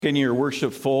In your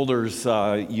worship folders,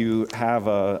 you have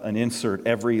an insert,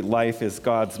 Every Life is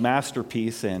God's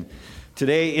Masterpiece, and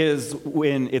today is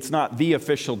when, it's not the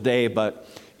official day, but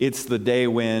it's the day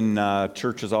when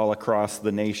churches all across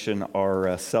the nation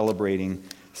are celebrating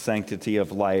Sanctity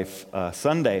of Life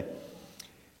Sunday.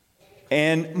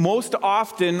 And most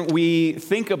often we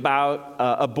think about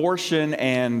abortion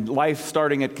and life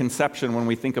starting at conception when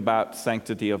we think about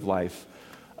sanctity of life.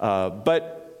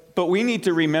 But we need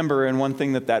to remember, and one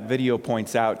thing that video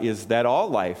points out is that all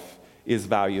life is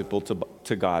valuable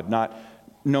to God.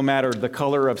 No matter the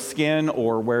color of skin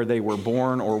or where they were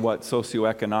born or what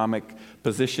socioeconomic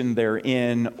position they're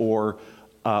in or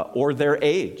their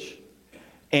age.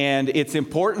 And it's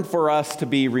important for us to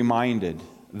be reminded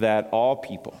that all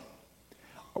people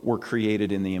were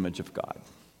created in the image of God.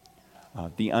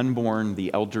 The unborn,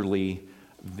 the elderly,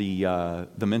 the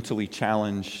mentally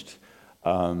challenged,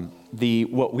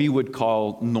 what we would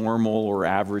call normal or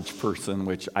average person,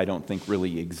 which I don't think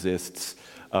really exists.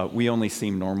 We only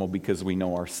seem normal because we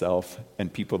know ourselves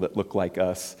and people that look like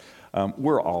us.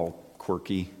 We're all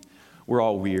quirky. We're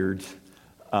all weird.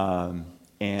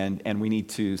 And we need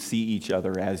to see each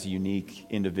other as unique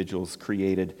individuals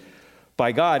created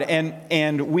by God.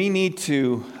 And we need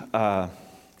to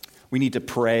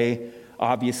pray,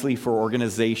 obviously, for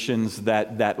organizations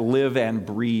that live and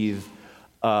breathe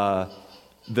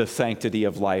the sanctity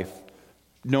of life,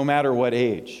 no matter what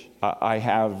age. I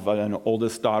have an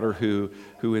oldest daughter who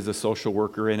is a social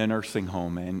worker in a nursing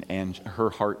home, and her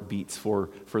heart beats for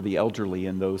the elderly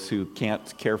and those who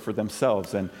can't care for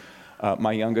themselves. And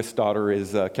my youngest daughter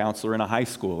is a counselor in a high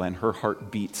school, and her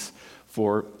heart beats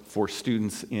for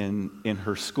students in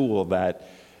her school that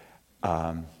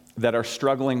are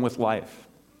struggling with life.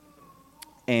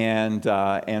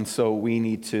 And so we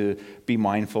need to be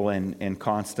mindful and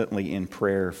constantly in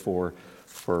prayer for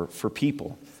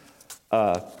people.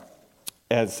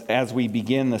 As we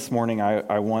begin this morning,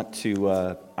 I want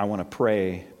to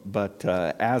pray. But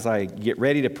as I get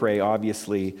ready to pray,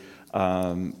 obviously,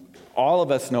 all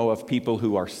of us know of people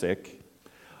who are sick.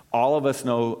 All of us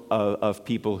know of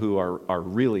people who are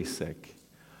really sick.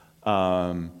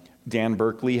 Dan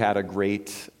Berkeley had a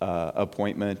great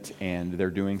appointment, and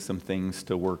they're doing some things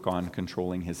to work on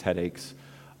controlling his headaches.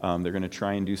 They're going to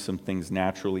try and do some things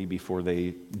naturally before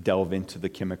they delve into the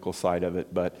chemical side of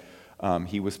it. But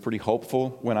he was pretty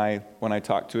hopeful when I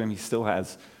talked to him. He still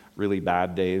has really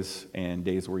bad days and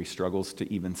days where he struggles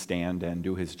to even stand and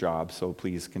do his job. So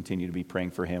please continue to be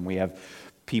praying for him. We have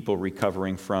people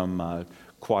recovering from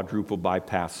quadruple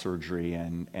bypass surgery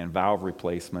and valve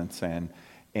replacements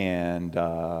and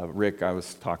Rick, I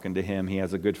was talking to him. He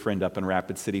has a good friend up in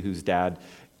Rapid City whose dad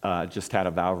just had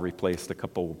a valve replaced a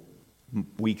couple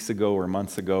weeks ago or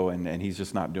months ago, and he's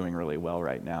just not doing really well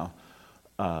right now.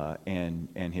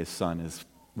 And his son is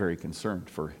very concerned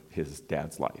for his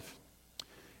dad's life.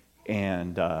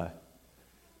 And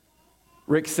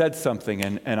Rick said something,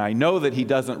 and I know that he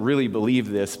doesn't really believe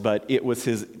this, but it was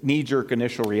his knee-jerk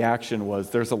initial reaction was,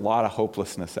 there's a lot of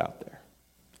hopelessness out there.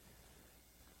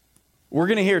 We're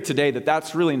going to hear today that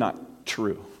that's really not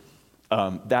true.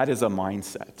 That is a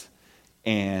mindset.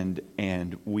 And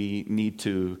we need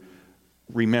to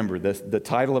remember this. The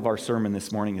title of our sermon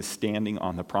this morning is Standing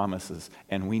on the Promises,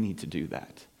 and we need to do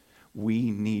that.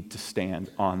 We need to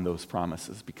stand on those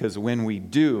promises, because when we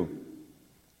do,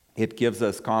 it gives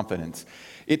us confidence.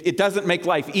 It doesn't make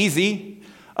life easy.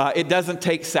 It doesn't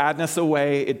take sadness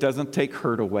away. It doesn't take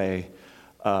hurt away.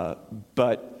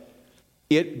 But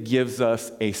it gives us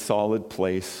a solid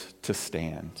place to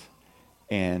stand.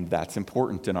 And that's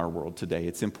important in our world today.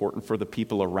 It's important for the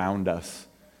people around us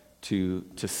to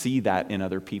see that in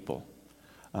other people,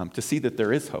 to see that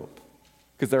there is hope.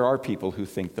 Because there are people who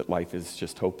think that life is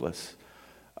just hopeless.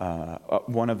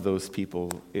 One of those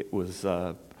people, it was,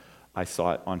 I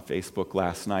saw it on Facebook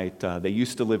last night. They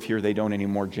used to live here. They don't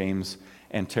anymore. James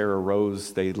and Tara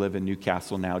Rose, they live in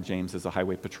Newcastle now. James is a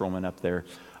highway patrolman up there.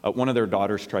 One of their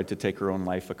daughters tried to take her own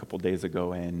life a couple days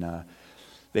ago, and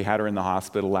they had her in the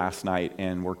hospital last night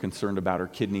and were concerned about her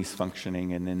kidneys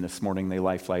functioning. And then this morning they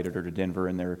life-flighted her to Denver,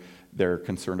 and they're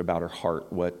concerned about her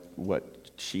heart.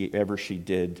 What she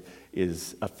did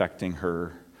is affecting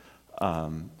her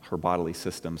bodily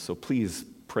system. So please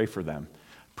pray for them.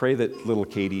 Pray that little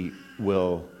Katie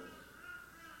will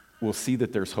see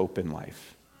that there's hope in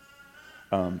life.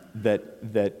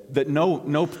 That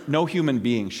no human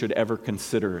being should ever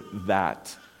consider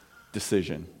that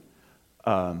decision,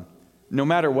 no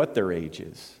matter what their age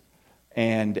is.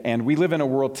 And we live in a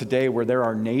world today where there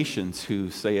are nations who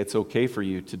say it's okay for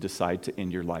you to decide to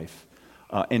end your life.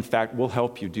 In fact, we'll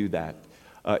help you do that.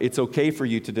 It's okay for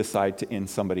you to decide to end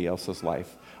somebody else's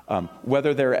life,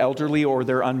 whether they're elderly or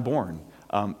they're unborn.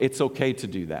 It's okay to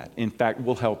do that. In fact,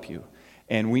 we'll help you.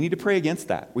 And we need to pray against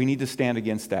that. We need to stand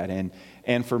against that.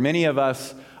 And for many of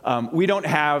us, we don't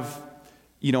have,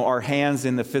 our hands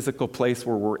in the physical place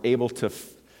where we're able to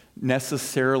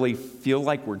necessarily feel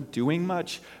like we're doing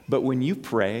much. But when you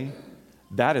pray,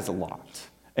 that is a lot.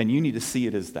 And you need to see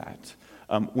it as that.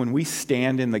 When we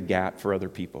stand in the gap for other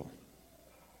people,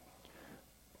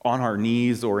 on our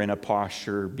knees or in a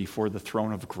posture before the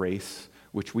throne of grace,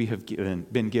 which we have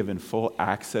been given full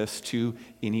access to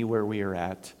anywhere we are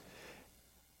at,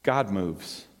 God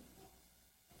moves.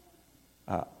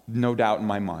 No doubt in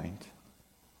my mind.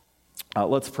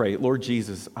 Let's pray. Lord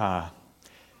Jesus,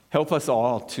 help us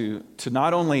all to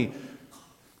not only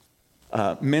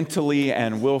mentally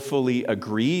and willfully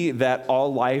agree that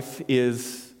all life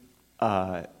is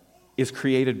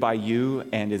created by you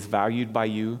and is valued by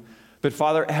you, but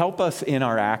Father, help us in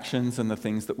our actions and the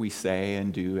things that we say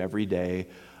and do every day,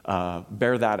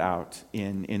 bear that out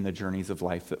in the journeys of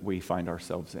life that we find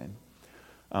ourselves in.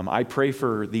 I pray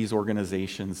for these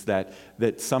organizations that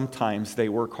sometimes they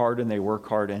work hard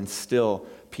and still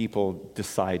people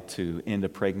decide to end a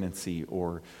pregnancy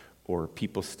or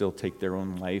people still take their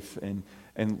own life.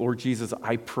 And Lord Jesus,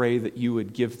 I pray that you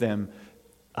would give them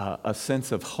a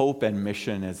sense of hope and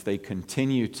mission as they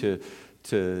continue to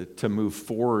move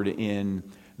forward in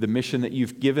the mission that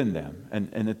you've given them,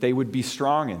 and that they would be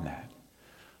strong in that.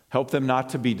 Help them not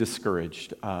to be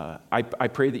discouraged. I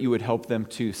pray that you would help them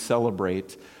to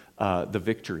celebrate the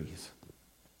victories.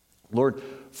 Lord,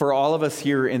 for all of us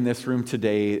here in this room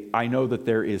today, I know that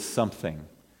there is something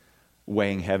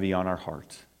weighing heavy on our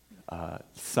heart,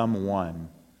 someone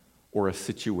or a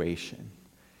situation.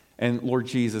 And Lord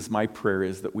Jesus, my prayer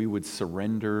is that we would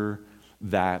surrender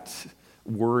that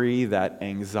worry, that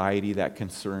anxiety, that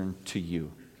concern to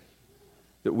you.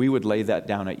 That we would lay that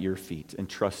down at your feet and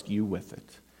trust you with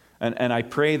it. And I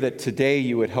pray that today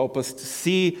you would help us to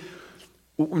see,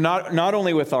 not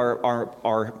only with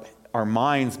our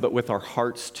minds, but with our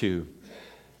hearts too,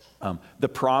 the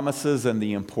promises and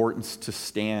the importance to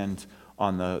stand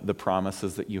on the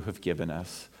promises that you have given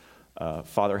us.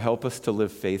 Father, help us to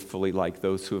live faithfully like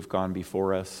those who have gone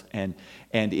before us. And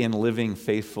in living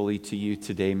faithfully to you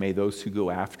today, may those who go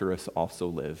after us also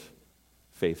live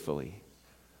faithfully.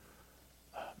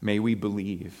 May we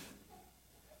believe,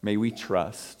 may we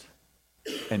trust,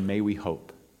 and may we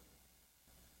hope.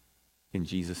 In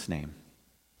Jesus' name,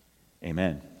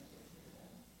 amen.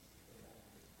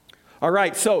 All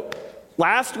right, so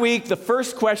last week, the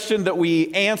first question that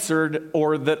we answered,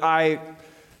 or that I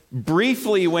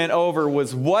briefly went over,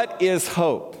 was what is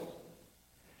hope?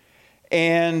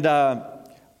 And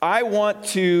I want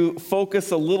to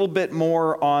focus a little bit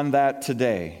more on that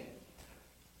today.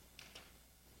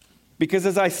 Because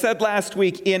as I said last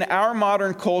week, in our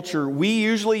modern culture, we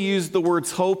usually use the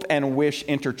words hope and wish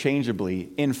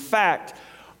interchangeably. In fact,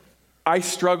 I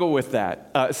struggle with that,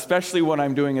 especially when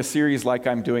I'm doing a series like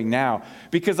I'm doing now,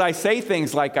 because I say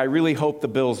things like, I really hope the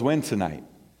Bills win tonight.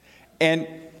 And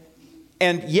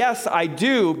yes, I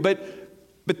do, but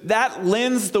that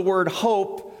lends the word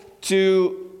hope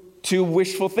to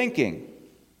wishful thinking.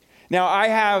 Now, I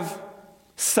have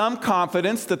some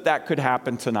confidence that could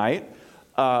happen tonight,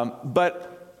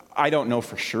 but I don't know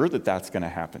for sure that that's going to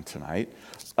happen tonight.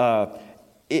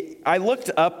 I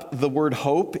looked up the word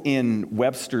hope in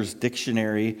Webster's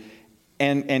dictionary,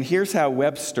 and here's how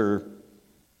Webster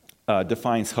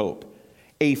defines hope.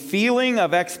 A feeling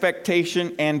of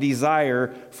expectation and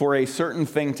desire for a certain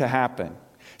thing to happen.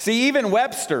 See, even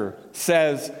Webster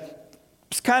says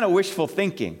it's kind of wishful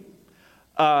thinking.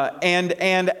 And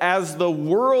as the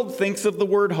world thinks of the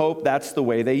word hope, that's the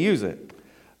way they use it.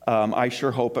 I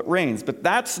sure hope it rains. But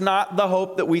that's not the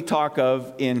hope that we talk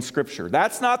of in Scripture.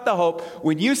 That's not the hope.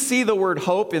 When you see the word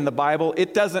hope in the Bible,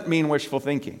 it doesn't mean wishful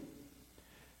thinking.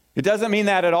 It doesn't mean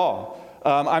that at all.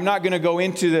 I'm not going to go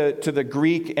into the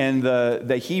Greek and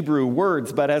the Hebrew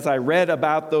words, but as I read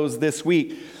about those this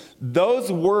week,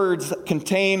 those words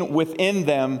contain within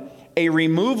them a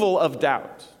removal of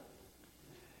doubt.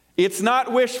 It's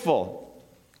not wishful.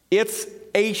 It's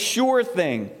a sure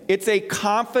thing. It's a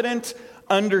confident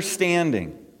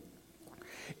understanding.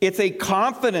 It's a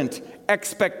confident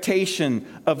expectation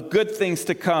of good things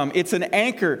to come. It's an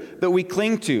anchor that we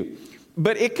cling to.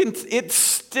 But it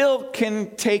still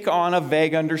can take on a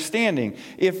vague understanding.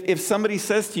 If somebody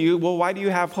says to you, well, why do you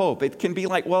have hope? It can be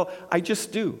like, well, I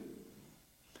just do.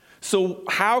 So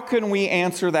how can we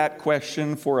answer that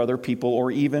question for other people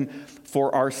or even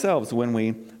for ourselves when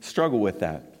we struggle with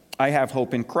that? I have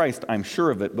hope in Christ, I'm sure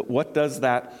of it, but what does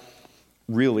that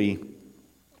really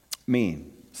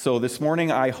mean? So this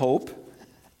morning I hope,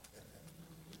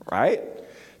 right,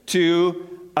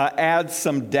 to add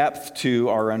some depth to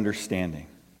our understanding.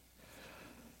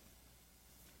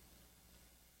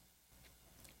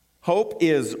 Hope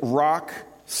is rock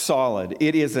solid.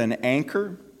 It is an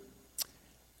anchor.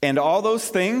 And all those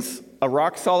things, a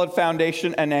rock solid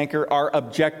foundation, an anchor, are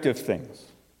objective things.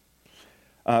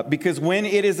 Because when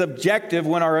it is objective,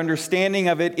 when our understanding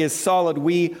of it is solid,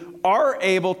 we are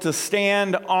able to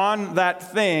stand on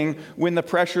that thing when the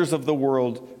pressures of the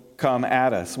world come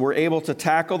at us. We're able to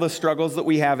tackle the struggles that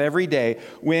we have every day.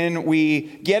 When we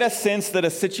get a sense that a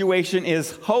situation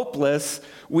is hopeless,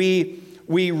 we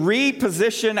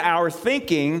reposition our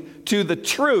thinking to the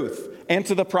truth and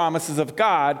to the promises of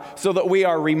God so that we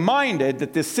are reminded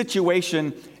that this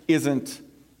situation isn't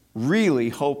really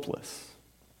hopeless.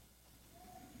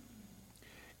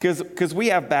 Because we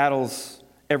have battles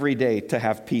every day to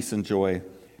have peace and joy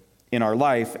in our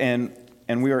life, and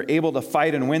we are able to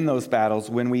fight and win those battles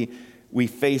when we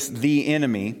face the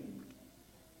enemy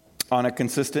on a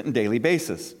consistent and daily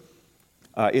basis.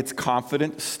 It's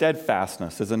confident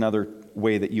steadfastness is another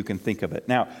way that you can think of it.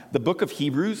 Now, the book of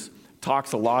Hebrews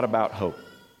talks a lot about hope.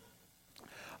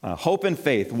 Hope and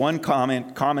faith. One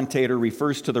commentator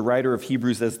refers to the writer of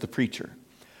Hebrews as the preacher.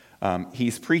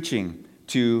 He's preaching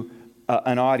to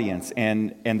an audience,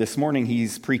 and this morning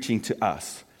he's preaching to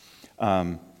us.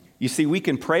 You see, we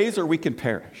can praise or we can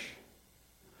perish.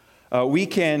 We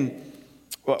can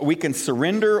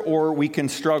surrender or we can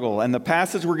struggle. And the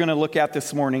passage we're going to look at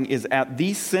this morning is at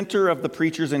the center of the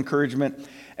preacher's encouragement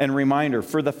and reminder.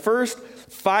 For the first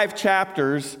 5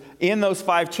 chapters, in those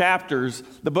 5 chapters,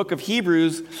 the book of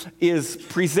Hebrews is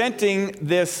presenting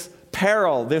this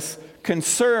peril, this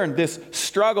concern, this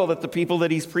struggle that the people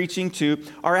that he's preaching to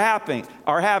are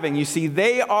having. You see,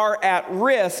 they are at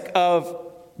risk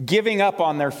of giving up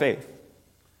on their faith.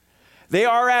 They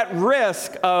are at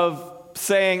risk of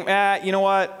saying, you know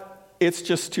what? It's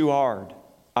just too hard.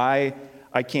 I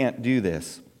can't do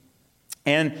this.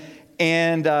 And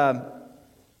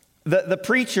the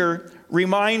preacher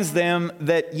reminds them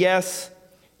that yes,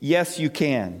 you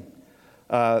can.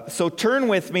 So turn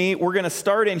with me. We're going to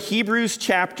start in Hebrews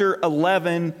chapter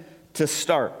 11 to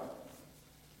start.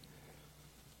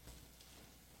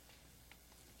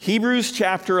 Hebrews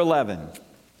chapter 11.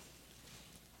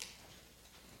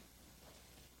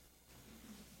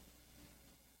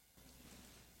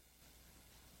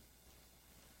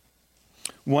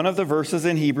 One of the verses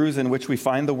in Hebrews in which we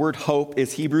find the word hope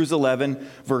is Hebrews 11,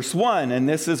 verse 1. And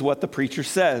this is what the preacher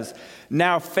says.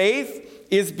 Now faith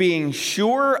is being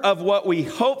sure of what we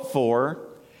hope for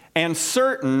and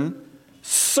certain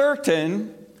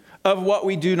of what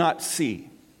we do not see.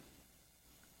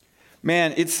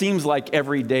 Man, it seems like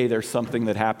every day there's something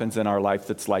that happens in our life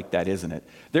that's like that, isn't it?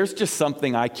 There's just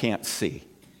something I can't see.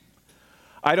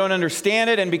 I don't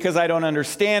understand it, and because I don't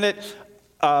understand it,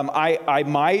 I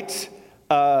might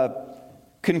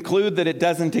conclude that it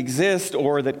doesn't exist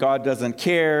or that God doesn't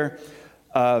care.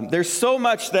 There's so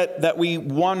much that we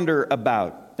wonder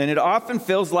about, and it often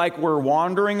feels like we're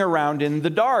wandering around in the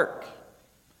dark.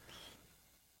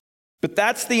 But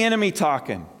that's the enemy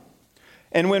talking.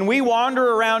 And when we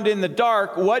wander around in the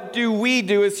dark, what do we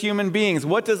do as human beings?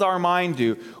 What does our mind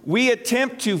do? We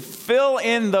attempt to fill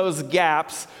in those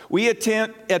gaps. We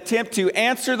attempt to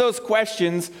answer those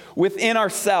questions within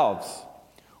ourselves,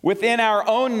 within our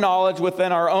own knowledge,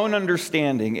 within our own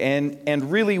understanding. And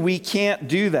really, we can't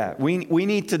do that. We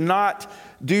need to not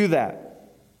do that.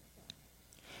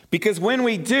 Because when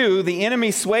we do, the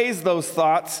enemy sways those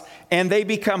thoughts and they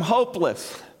become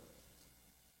hopeless.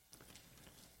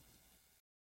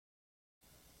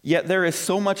 Yet there is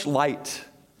so much light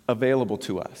available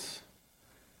to us.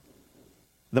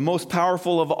 The most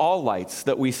powerful of all lights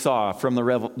that we saw from the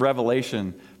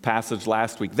Revelation passage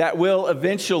last week, that will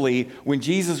eventually, when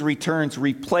Jesus returns,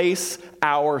 replace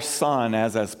our sun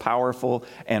as powerful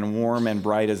and warm and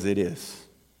bright as it is.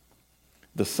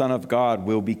 The Son of God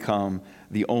will become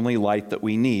the only light that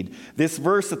we need. This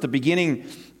verse at the beginning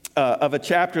of a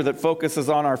chapter that focuses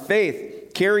on our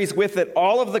faith carries with it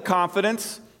all of the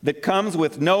confidence that comes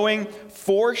with knowing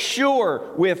for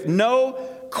sure, with no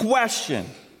question,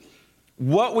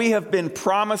 what we have been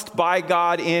promised by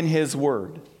God in His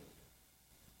Word.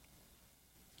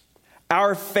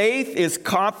 Our faith is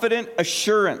confident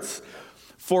assurance,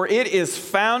 for it is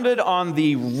founded on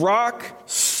the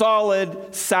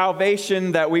rock-solid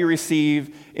salvation that we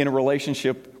receive in a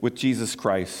relationship with Jesus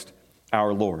Christ,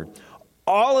 our Lord.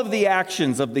 All of the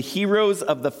actions of the heroes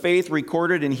of the faith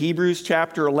recorded in Hebrews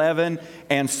chapter 11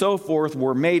 and so forth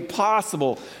were made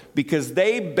possible because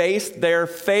they based their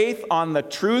faith on the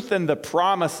truth and the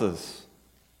promises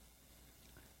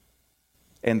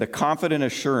and the confident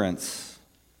assurance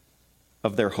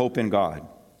of their hope in God.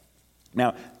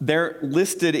 Now, they're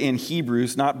listed in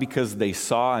Hebrews not because they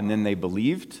saw and then they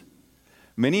believed.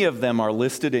 Many of them are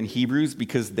listed in Hebrews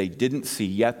because they didn't see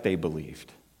yet they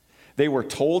believed. They were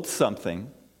told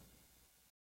something,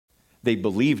 they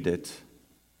believed it,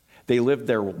 they lived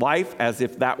their life as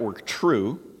if that were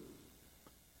true,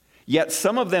 yet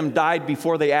some of them died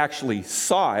before they actually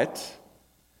saw it,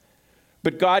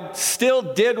 but God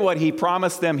still did what he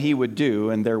promised them he would do,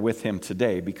 and they're with him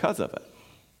today because of it.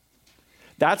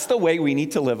 That's the way we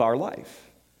need to live our life.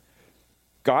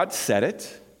 God said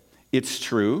it. It's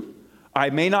true. I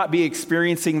may not be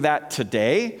experiencing that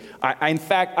today. In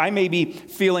fact, I may be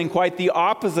feeling quite the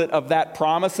opposite of that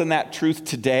promise and that truth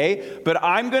today, but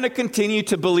I'm going to continue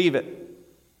to believe it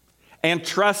and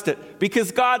trust it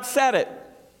because God said it.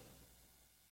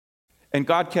 And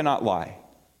God cannot lie.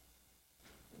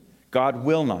 God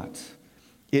will not.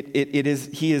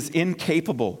 He is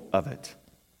incapable of it.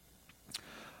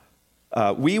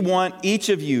 We want each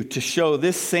of you to show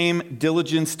this same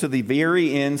diligence to the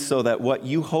very end so that what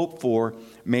you hope for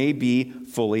may be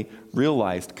fully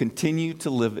realized. Continue to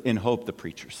live in hope, the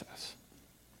preacher says.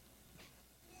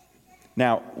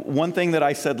 Now, one thing that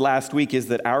I said last week is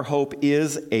that our hope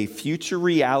is a future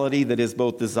reality that is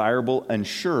both desirable and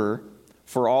sure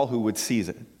for all who would seize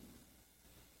it,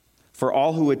 for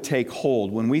all who would take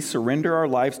hold. When we surrender our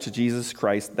lives to Jesus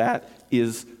Christ, that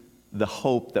is the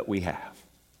hope that we have.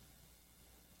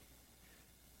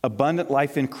 Abundant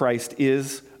life in Christ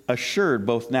is assured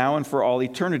both now and for all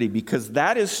eternity. Because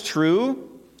that is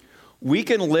true, we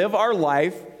can live our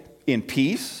life in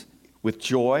peace, with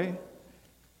joy,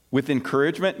 with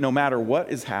encouragement, no matter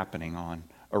what is happening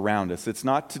around us. It's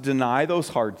not to deny those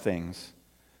hard things,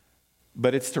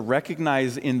 but it's to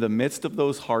recognize in the midst of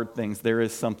those hard things, there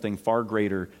is something far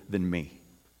greater than me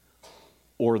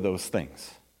or those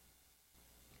things.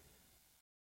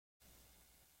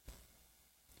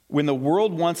 When the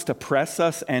world wants to press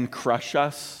us and crush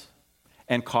us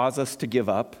and cause us to give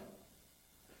up,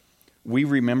 we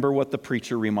remember what the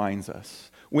preacher reminds us.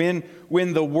 When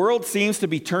the world seems to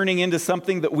be turning into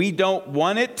something that we don't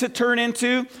want it to turn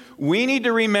into, we need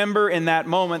to remember in that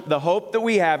moment the hope that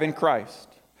we have in Christ.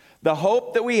 The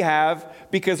hope that we have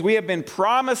because we have been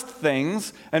promised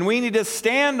things and we need to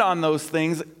stand on those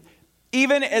things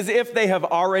even as if they have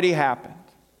already happened.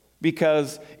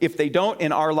 Because if they don't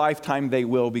in our lifetime, they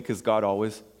will, because God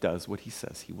always does what he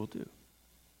says he will do.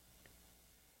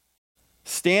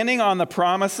 Standing on the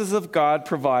promises of God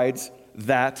provides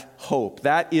that hope.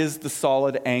 That is the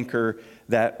solid anchor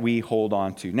that we hold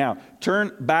on to. Now,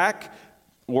 turn back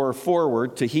or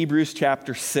forward to Hebrews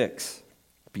chapter 6.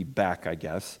 Be back, I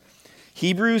guess.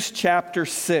 Hebrews chapter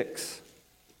 6.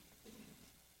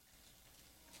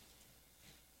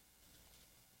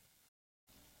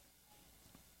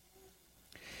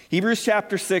 Hebrews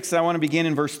chapter 6, I want to begin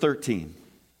in verse 13.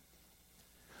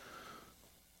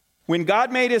 When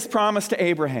God made his promise to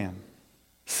Abraham,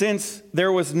 since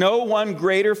there was no one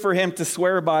greater for him to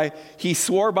swear by, he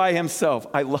swore by himself.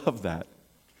 I love that.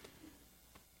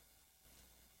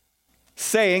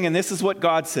 Saying, and this is what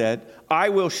God said, I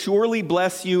will surely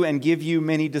bless you and give you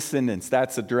many descendants.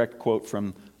 That's a direct quote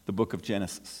from the book of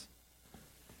Genesis.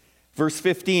 Verse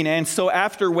 15, and so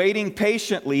after waiting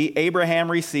patiently, Abraham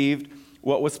received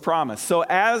what was promised. So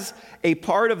as a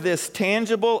part of this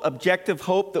tangible, objective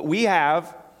hope that we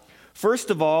have, first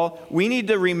of all, we need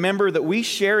to remember that we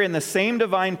share in the same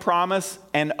divine promise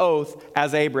and oath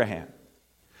as Abraham.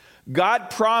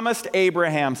 God promised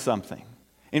Abraham something.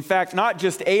 In fact, not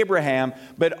just Abraham,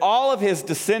 but all of his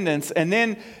descendants. And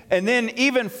then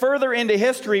even further into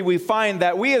history, we find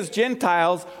that we as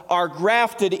Gentiles are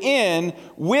grafted in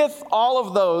with all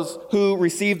of those who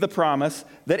received the promise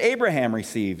that Abraham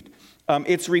received.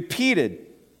 It's repeated,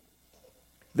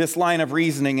 this line of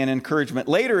reasoning and encouragement,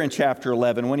 later in chapter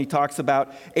 11 when he talks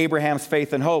about Abraham's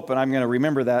faith and hope. And I'm going to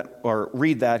remember that or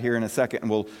read that here in a second, and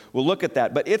we'll look at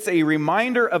that. But it's a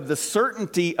reminder of the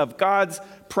certainty of God's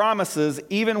promises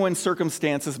even when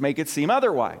circumstances make it seem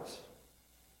otherwise.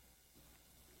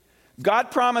 God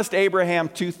promised Abraham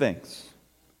two things: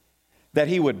 that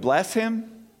he would bless him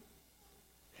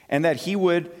and that he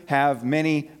would have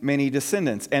many, many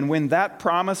descendants. And when that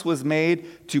promise was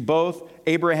made to both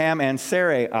Abraham and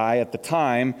Sarai at the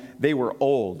time, they were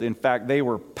old. In fact, they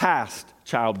were past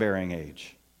childbearing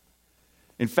age.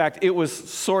 In fact, it was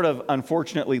sort of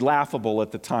unfortunately laughable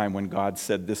at the time when God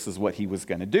said this is what he was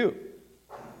going to do.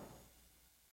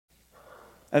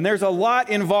 And there's a lot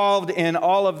involved in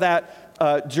all of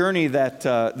that journey that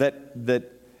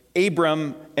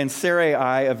Abram and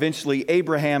Sarai, eventually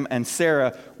Abraham and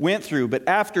Sarah went through. But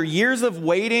after years of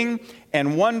waiting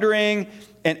and wondering,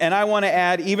 and I want to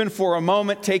add, even for a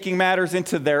moment, taking matters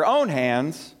into their own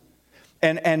hands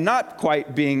and not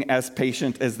quite being as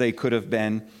patient as they could have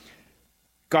been,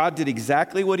 God did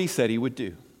exactly what he said he would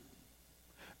do.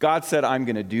 God said, I'm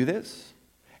going to do this.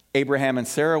 Abraham and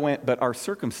Sarah went, but our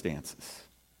circumstances.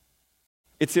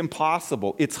 It's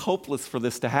impossible. It's hopeless for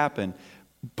this to happen.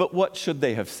 But what should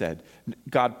they have said?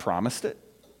 God promised it.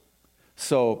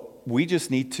 So we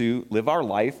just need to live our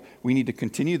life. We need to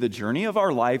continue the journey of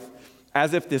our life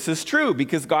as if this is true,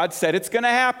 because God said it's going to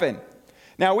happen.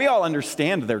 Now, we all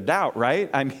understand their doubt, right?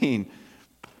 I mean,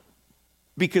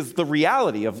 because the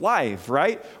reality of life,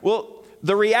 right? Well,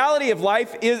 the reality of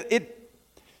life is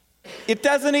it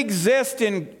doesn't exist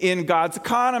in God's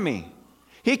economy.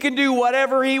 He can do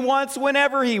whatever he wants,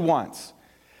 whenever he wants.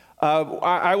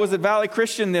 I was at Valley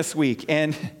Christian this week,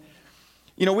 and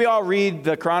we all read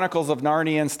the Chronicles of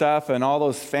Narnia and stuff and all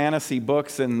those fantasy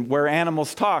books and where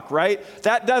animals talk, right?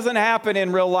 That doesn't happen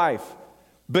in real life,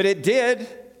 but it did.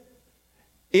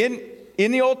 In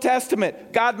the Old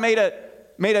Testament, God made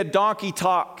a donkey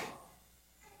talk.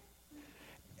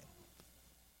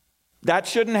 That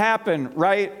shouldn't happen,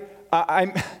 right?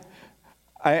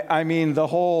 I mean, the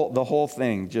whole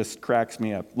thing just cracks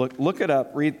me up. Look it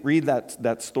up. Read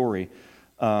that story.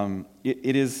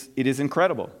 It is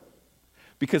incredible,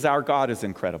 because our God is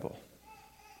incredible.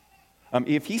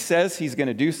 If he says he's going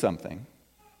to do something,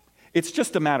 it's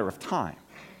just a matter of time.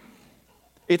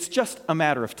 It's just a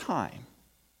matter of time,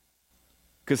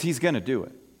 because he's going to do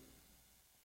it.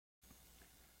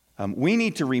 We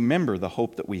need to remember the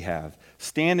hope that we have.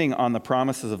 Standing on the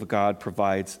promises of God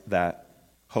provides that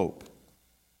hope.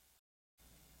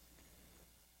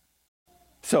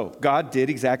 So God did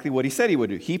exactly what he said he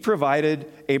would do. He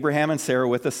provided Abraham and Sarah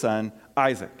with a son,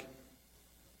 Isaac.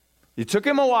 It took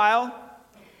him a while,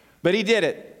 but he did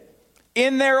it.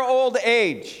 In their old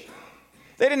age.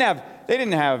 They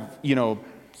didn't have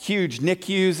huge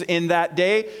NICUs in that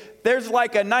day. There's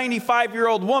like a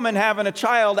 95-year-old woman having a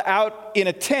child out in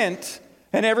a tent,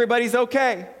 and everybody's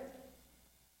okay.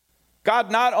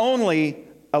 God not only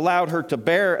allowed her to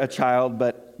bear a child,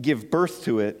 but give birth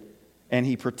to it, and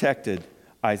he protected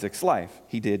Isaac's life.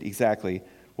 He did exactly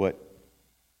what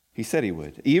he said he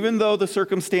would. Even though the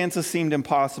circumstances seemed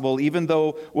impossible, even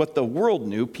though what the world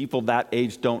knew, people that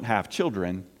age don't have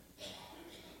children,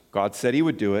 God said he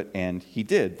would do it, and he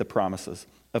did the promises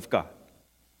of God.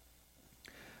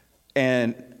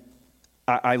 And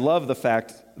I love the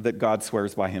fact that God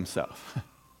swears by himself.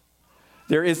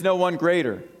 There is no one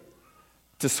greater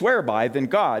to swear by than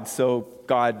God, so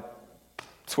God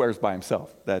swears by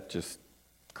himself. That just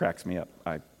cracks me up.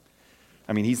 I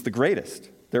mean, he's the greatest.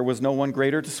 There was no one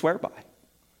greater to swear by.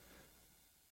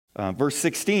 Verse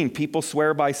 16, people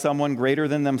swear by someone greater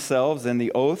than themselves, and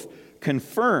the oath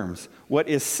confirms what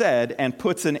is said and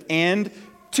puts an end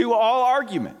to all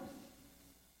argument.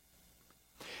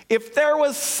 If there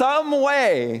was some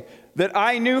way that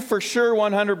I knew for sure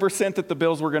 100% that the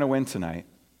Bills were going to win tonight,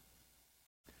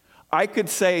 I could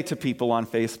say to people on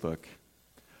Facebook,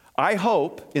 I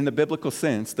hope, in the biblical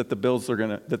sense, that the Bills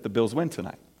win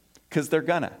tonight, because they're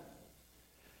gonna.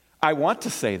 I want to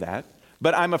say that,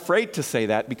 but I'm afraid to say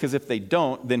that, because if they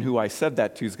don't, then who I said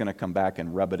that to is going to come back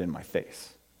and rub it in my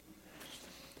face.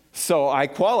 So I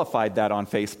qualified that on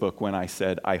Facebook when I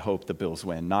said, I hope the Bills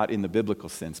win, not in the biblical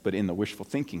sense, but in the wishful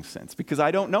thinking sense, because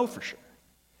I don't know for sure.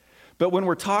 But when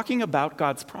we're talking about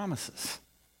God's promises,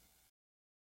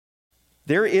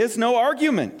 there is no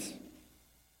argument.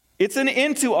 It's an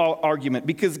end to all argument,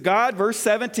 because God, verse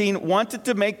 17, wanted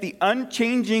to make the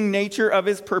unchanging nature of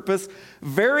his purpose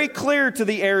very clear to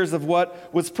the heirs of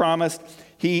what was promised.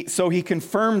 So he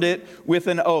confirmed it with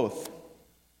an oath.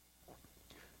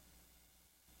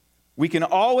 We can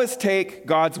always take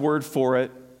God's word for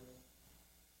it.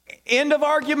 End of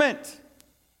argument.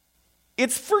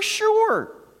 It's for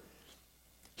sure.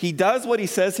 He does what he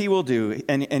says he will do,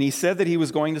 and he said that he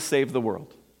was going to save the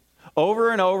world. Over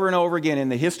and over and over again in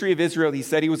the history of Israel, he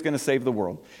said he was going to save the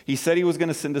world. He said he was going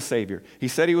to send a Savior. He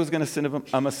said he was going to send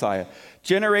a Messiah.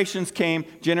 Generations came,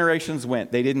 generations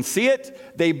went. They didn't see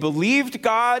it. They believed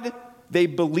God. They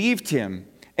believed him.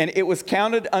 And it was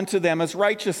counted unto them as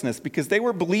righteousness, because they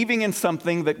were believing in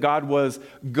something that God was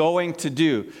going to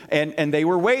do. And they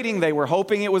were waiting. They were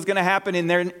hoping it was going to happen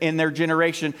in their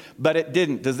generation, but it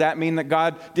didn't. Does that mean that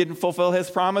God didn't fulfill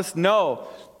his promise? No,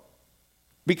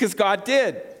 because God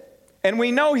did. And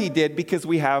we know he did, because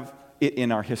we have it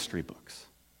in our history books.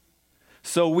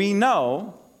 So we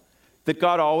know that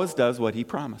God always does what he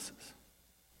promises.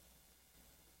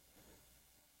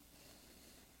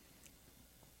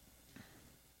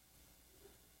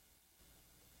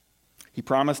 He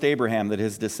promised Abraham that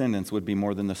his descendants would be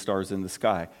more than the stars in the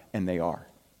sky, and they are.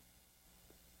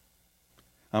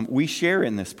 We share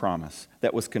in this promise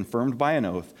that was confirmed by an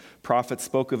oath. Prophets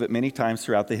spoke of it many times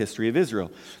throughout the history of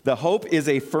Israel. The hope is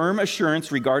a firm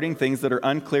assurance regarding things that are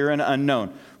unclear and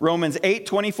unknown. Romans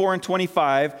 8:24 and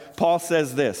 25, Paul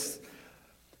says this,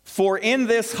 "For in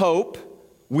this hope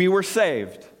we were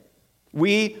saved."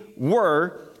 We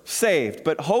were saved,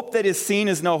 but hope that is seen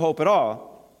is no hope at all.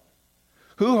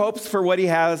 Who hopes for what he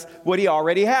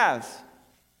already has?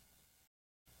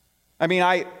 I mean,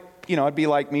 it'd be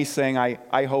like me saying,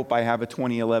 I hope I have a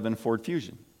 2011 Ford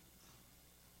Fusion.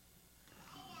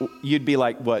 You'd be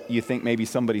like, what, you think maybe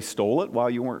somebody stole it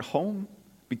while you weren't home?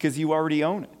 Because you already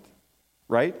own it,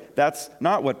 right? That's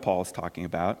not what Paul's talking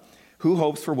about. Who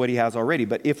hopes for what he has already?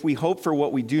 But if we hope for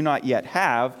what we do not yet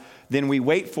have, then we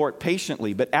wait for it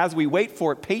patiently. But as we wait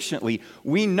for it patiently,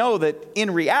 we know that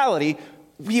in reality,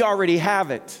 we already have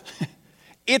it.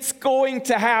 It's going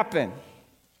to happen.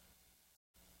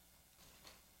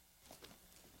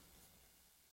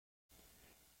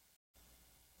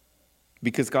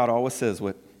 Because God always does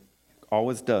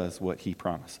what he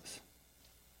promises.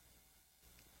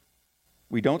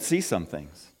 We don't see some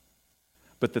things,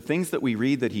 but the things that we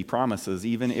read that he promises,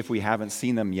 even if we haven't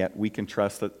seen them yet, we can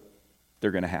trust that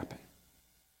they're going to happen.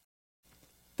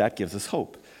 That gives us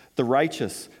hope. The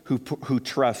righteous who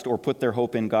trust or put their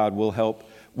hope in God will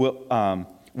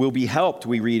be helped,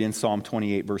 we read in Psalm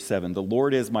 28, verse 7. The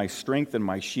Lord is my strength and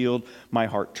my shield. My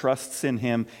heart trusts in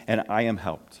him, and I am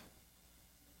helped.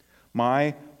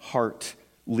 My heart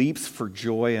leaps for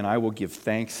joy, and I will give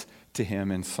thanks to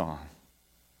him in song.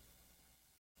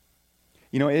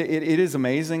 You know, it is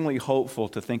amazingly hopeful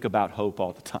to think about hope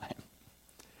all the time.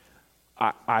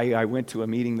 I went to a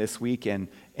meeting this week, and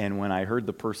when I heard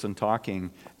the person talking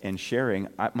and sharing,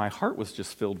 my heart was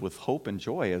just filled with hope and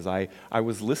joy as I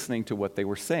was listening to what they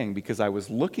were saying, because I was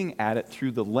looking at it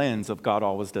through the lens of God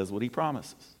always does what he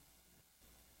promises.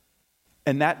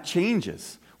 And that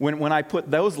changes. When I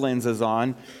put those lenses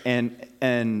on,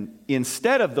 and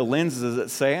instead of the lenses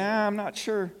that say, I'm not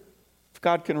sure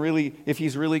if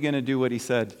he's really going to do what he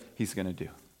said he's going to do.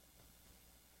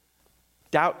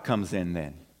 Doubt comes in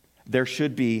then. There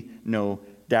should be no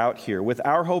doubt here. With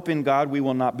our hope in God, we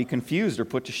will not be confused or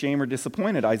put to shame or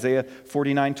disappointed. Isaiah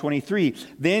 49:23.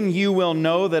 Then you will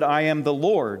know that I am the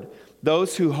Lord.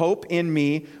 Those who hope in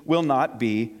me will not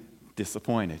be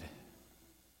disappointed.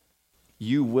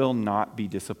 You will not be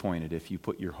disappointed if you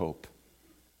put your hope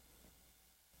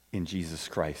in Jesus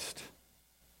Christ.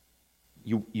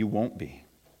 You won't be.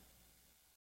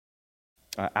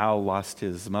 Al lost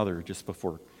his mother just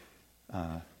before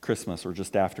Christmas, or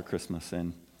just after Christmas,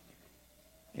 and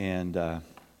it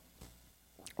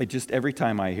just, every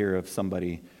time I hear of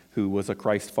somebody who was a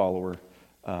Christ follower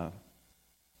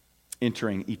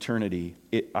entering eternity,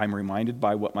 I'm reminded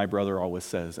by what my brother always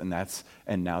says, and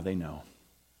now they know.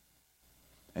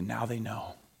 And now they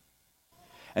know.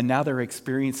 And now they're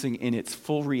experiencing in its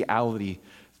full reality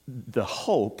the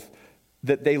hope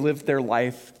that they lived their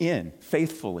life in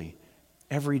faithfully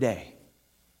every day.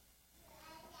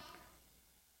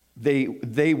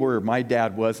 My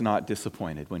dad was not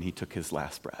disappointed when he took his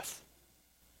last breath.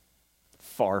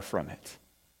 Far from it.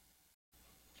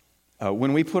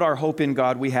 When we put our hope in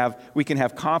God, we can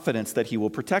have confidence that he will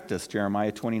protect us.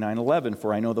 Jeremiah 29:11,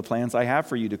 for I know the plans I have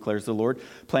for you, declares the Lord,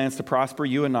 plans to prosper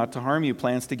you and not to harm you,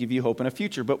 plans to give you hope and a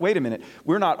future. But wait a minute,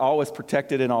 we're not always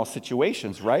protected in all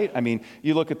situations, right? I mean,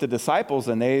 you look at the disciples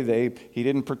and he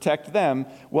didn't protect them.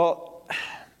 Well,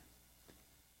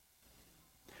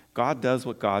 God does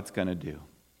what God's going to do.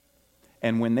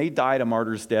 And when they died a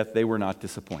martyr's death, they were not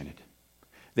disappointed.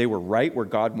 They were right where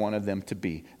God wanted them to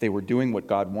be. They were doing what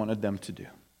God wanted them to do.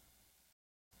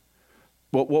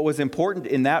 But what was important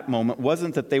in that moment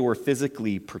wasn't that they were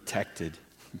physically protected,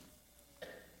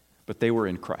 but they were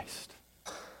in Christ.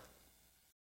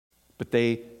 But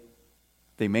they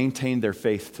maintained their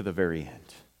faith to the very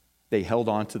end. They held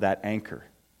on to that anchor,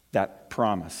 that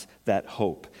promise, that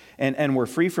hope. And we're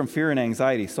free from fear and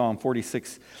anxiety. Psalm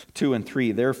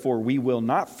 46:2-3. Therefore we will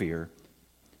not fear,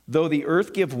 though the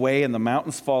earth give way and the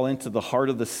mountains fall into the heart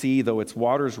of the sea, though its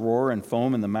waters roar and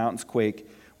foam and the mountains quake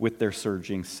with their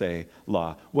surging,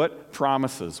 Selah. What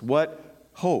promises, what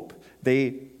hope.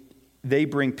 They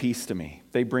bring peace to me.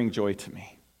 They bring joy to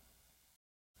me.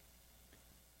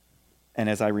 And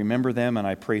as I remember them and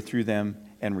I pray through them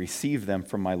and receive them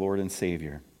from my Lord and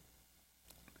Savior.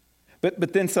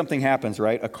 But then something happens,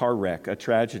 right? A car wreck, a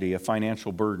tragedy, a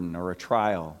financial burden, or a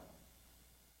trial.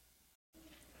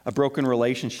 A broken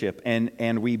relationship,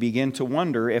 and we begin to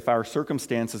wonder if our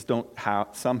circumstances don't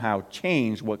somehow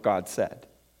change what God said.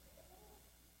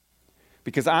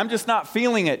 because I'm just not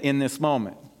feeling it in this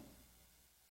moment.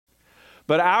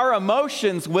 But our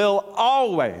emotions will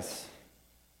always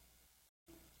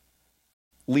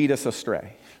lead us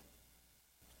astray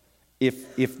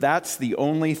if that's the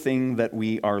only thing that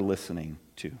we are listening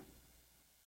to.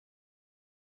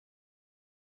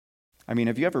 I mean,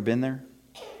 have you ever been there?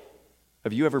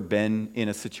 Have you ever been in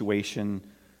a situation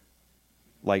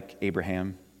like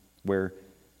Abraham where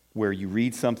you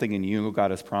read something and you know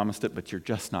God has promised it, but you're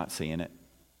just not seeing it?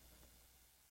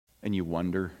 And you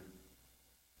wonder,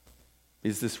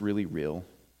 is this really real?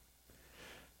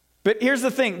 But here's the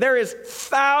thing. There is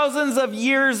thousands of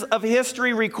years of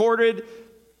history recorded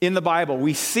in the Bible.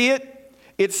 We see it.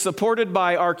 It's supported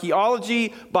by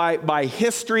archaeology, by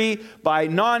history, by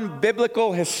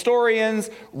non-biblical historians,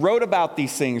 wrote about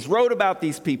these things, wrote about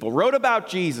these people, wrote about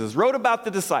Jesus, wrote about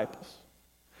the disciples.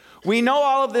 We know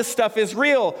all of this stuff is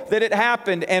real, that it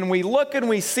happened, and we look and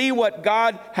we see what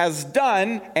God has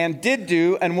done and did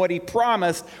do and what he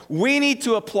promised. We need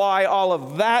to apply all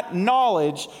of that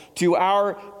knowledge to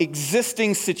our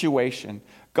existing situation.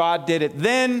 God did it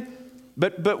then,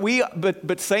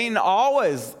 but Satan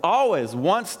always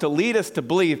wants to lead us to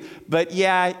believe, but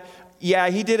yeah,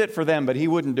 he did it for them, but he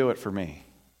wouldn't do it for me.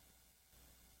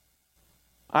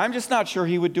 I'm just not sure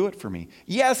he would do it for me.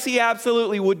 Yes, he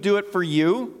absolutely would do it for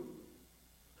you.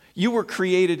 You were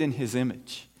created in his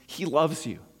image. He loves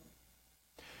you.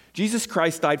 Jesus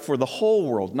Christ died for the whole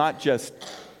world, not just,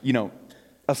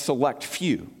 a select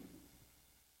few.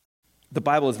 The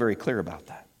Bible is very clear about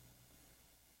that.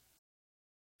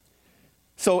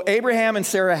 So Abraham and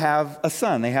Sarah have a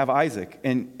son. They have Isaac.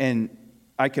 And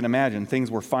I can imagine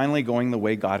things were finally going the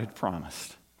way God had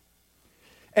promised.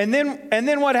 And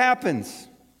then what happens?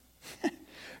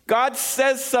 God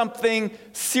says something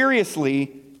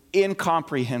seriously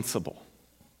incomprehensible.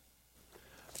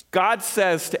 God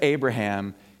says to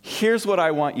Abraham, here's what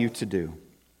I want you to do.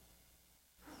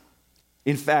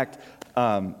 In fact,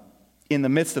 in the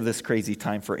midst of this crazy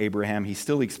time for Abraham, he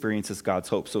still experiences God's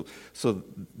hope. So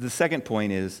the second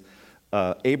point is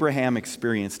Abraham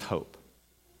experienced hope.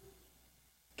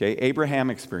 Okay, Abraham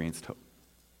experienced hope.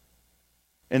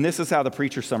 And this is how the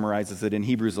preacher summarizes it in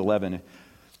Hebrews 11,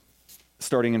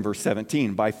 starting in verse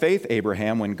 17. By faith,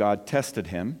 Abraham, when God tested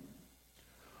him,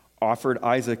 offered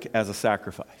Isaac as a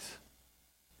sacrifice.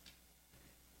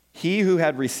 He who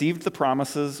had received the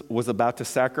promises was about to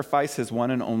sacrifice his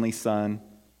one and only son,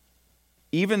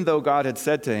 even though God had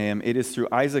said to him, it is through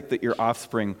Isaac that your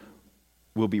offspring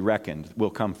will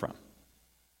come from.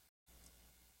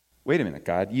 Wait a minute,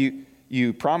 God,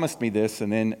 you promised me this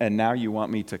and now you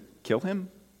want me to kill him?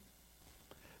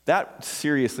 That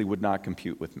seriously would not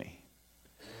compute with me.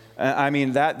 I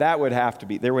mean, there would have to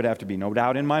be no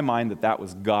doubt in my mind that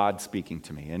was God speaking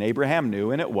to me. And Abraham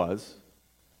knew, and it was.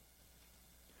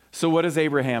 So what does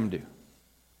Abraham do?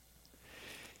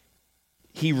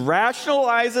 He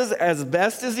rationalizes as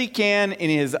best as he can in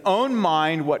his own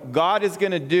mind what God is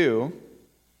going to do,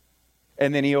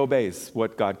 and then he obeys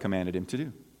what God commanded him to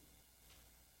do.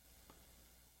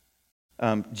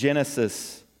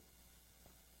 Genesis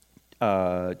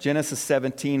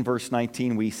 17, verse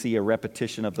 19, we see a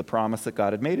repetition of the promise that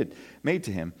God had made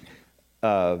to him.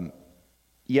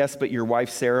 Yes, but your wife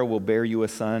Sarah will bear you a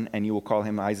son, and you will call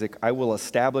him Isaac. I will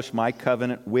establish my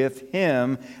covenant with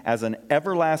him as an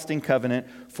everlasting covenant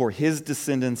for his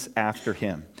descendants after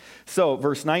him. So,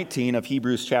 verse 19 of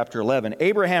Hebrews chapter 11,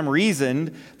 Abraham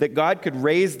reasoned that God could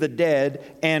raise the dead,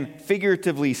 and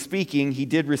figuratively speaking, he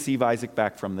did receive Isaac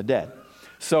back from the dead.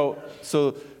 So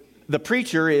the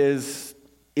preacher is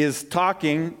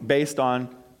talking based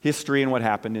on history and what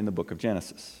happened in the book of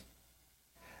Genesis.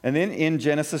 And then in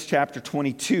Genesis chapter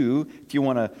 22, if you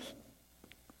want to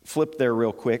flip there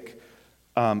real quick,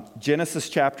 Genesis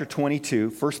chapter 22,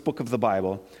 first book of the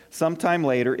Bible, sometime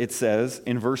later it says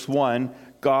in verse 1,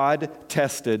 God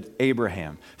tested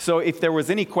Abraham. So if there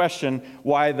was any question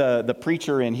why the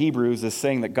preacher in Hebrews is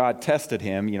saying that God tested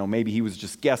him, maybe he was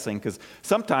just guessing, because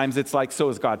sometimes it's like, so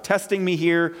is God testing me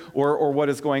here, or what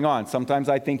is going on? Sometimes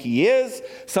I think he is.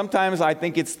 Sometimes I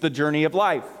think it's the journey of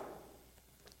life.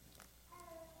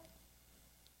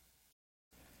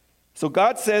 So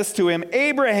God says to him,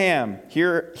 Abraham,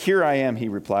 here I am, he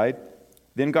replied.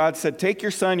 Then God said, take your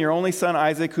son, your only son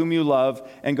Isaac, whom you love,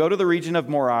 and go to the region of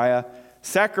Moriah.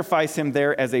 Sacrifice him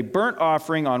there as a burnt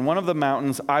offering on one of the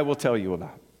mountains I will tell you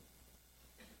about.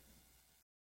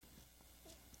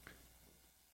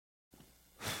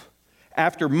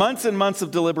 After months and months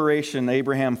of deliberation,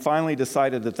 Abraham finally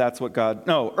decided that that's what God...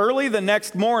 No, early the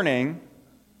next morning,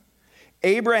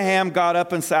 Abraham got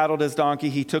up and saddled his donkey.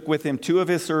 He took with him 2 of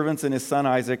his servants and his son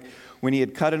Isaac. When he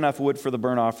had cut enough wood for the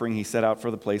burnt offering, he set out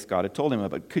for the place God had told him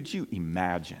about. Could you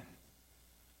imagine?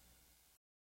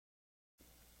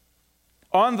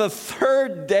 On the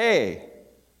 3rd day,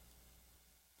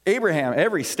 Abraham,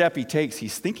 every step he takes,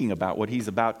 he's thinking about what he's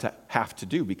about to have to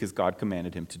do because God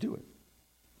commanded him to do it.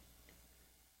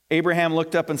 Abraham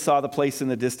looked up and saw the place in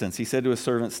the distance. He said to his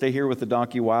servant, "Stay here with the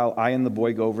donkey while I and the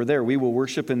boy go over there. We will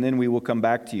worship and then we will come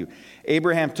back to you."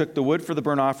 Abraham took the wood for the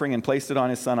burnt offering and placed it on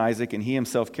his son Isaac, and he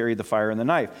himself carried the fire and the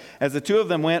knife. As the 2 of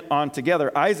them went on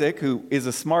together, Isaac, who is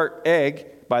a smart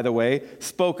egg, by the way,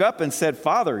 spoke up and said,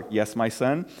 "Father." "Yes, my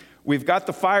son, we've got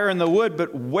the fire and the wood,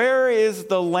 but where is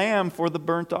the lamb for the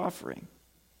burnt offering?"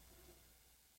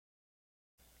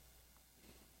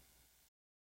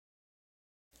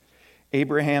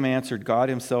 Abraham answered, "God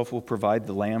himself will provide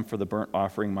the lamb for the burnt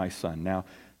offering, my son." Now,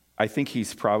 I think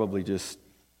he's probably just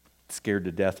scared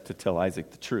to death to tell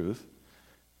Isaac the truth.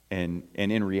 And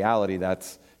in reality,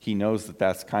 he knows that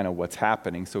that's kind of what's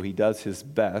happening, so he does his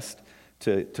best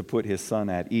to put his son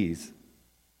at ease.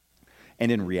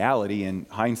 And in reality, in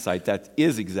hindsight, that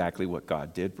is exactly what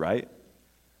God did, right?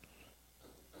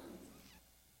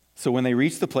 So when they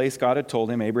reached the place God had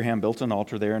told him, Abraham built an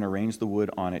altar there and arranged the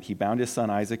wood on it. He bound his son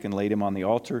Isaac and laid him on the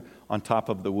altar on top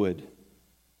of the wood.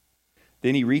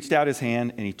 Then he reached out his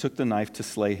hand and he took the knife to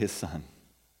slay his son.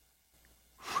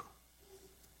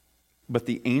 But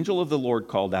the angel of the Lord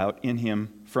called out in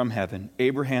him from heaven,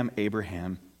 "Abraham,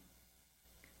 Abraham."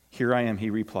 "Here I am," he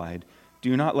replied.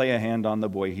 "Do not lay a hand on the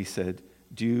boy," he said.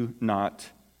 "Do not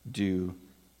do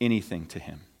anything to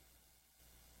him.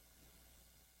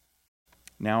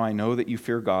 Now I know that you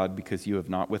fear God because you have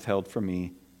not withheld from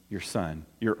me your son,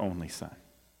 your only son."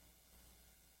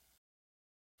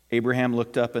 Abraham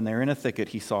looked up, and there in a thicket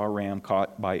he saw a ram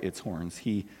caught by its horns.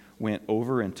 He went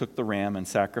over and took the ram and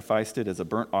sacrificed it as a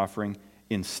burnt offering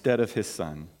instead of his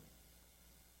son.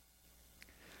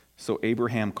 So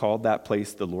Abraham called that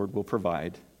place, "The Lord will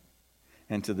provide."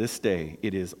 And to this day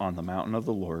it is on the mountain of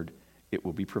the Lord it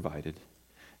will be provided.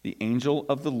 The angel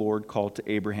of the Lord called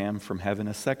to Abraham from heaven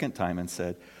a second time and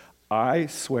said, "I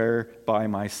swear by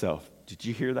myself." Did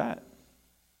you hear that?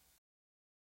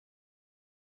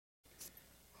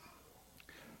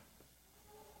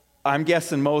 I'm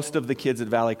guessing most of the kids at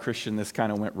Valley Christian, this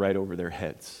kind of went right over their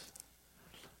heads.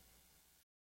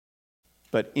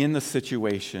 But in the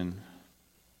situation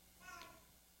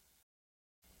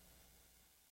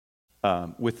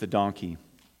with the donkey,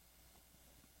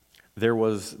 there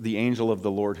was the angel of the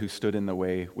Lord who stood in the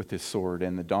way with his sword,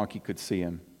 and the donkey could see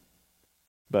him.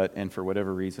 And for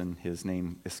whatever reason, his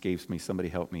name escapes me. Somebody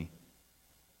help me.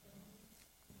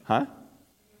 Huh?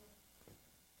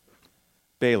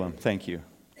 Balaam, thank you.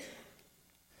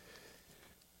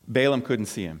 Balaam couldn't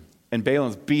see him, and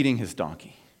Balaam's beating his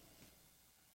donkey.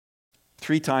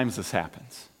 3 times this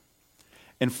happens.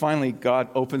 And finally, God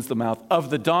opens the mouth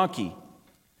of the donkey.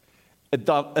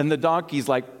 And the donkey's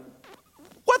like,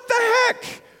 "What the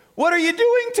heck? What are you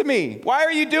doing to me? Why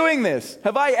are you doing this?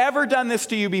 Have I ever done this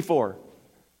to you before?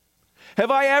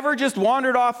 Have I ever just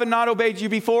wandered off and not obeyed you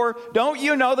before? Don't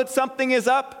you know that something is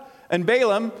up?" And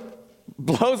Balaam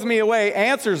blows me away,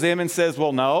 answers him and says,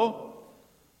 "Well, no.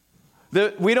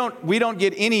 We don't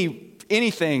get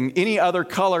anything, any other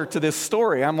color to this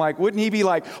story." I'm like, wouldn't he be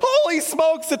like, "Holy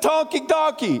smokes, a talking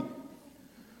donkey"?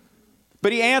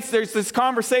 But there's this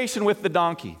conversation with the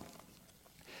donkey.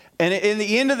 And in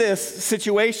the end of this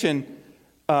situation,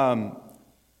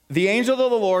 the angel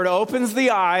of the Lord opens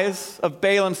the eyes of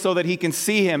Balaam so that he can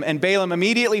see him, and Balaam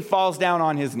immediately falls down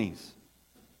on his knees.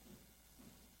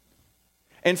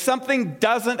 And something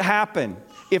doesn't happen.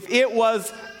 If it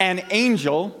was an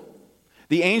angel,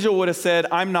 the angel would have said,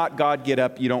 "I'm not God, get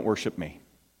up, you don't worship me."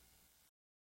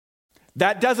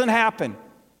 That doesn't happen.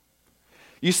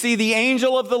 You see, the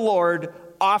angel of the Lord,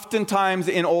 oftentimes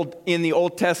in the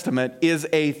Old Testament, is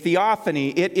a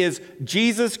theophany. It is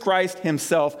Jesus Christ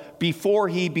himself before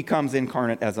he becomes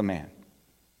incarnate as a man.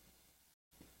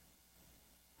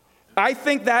 I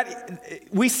think that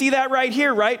we see that right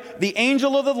here, right? The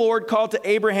angel of the Lord called to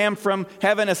Abraham from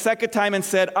heaven a second time and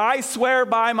said, "I swear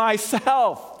by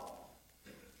myself."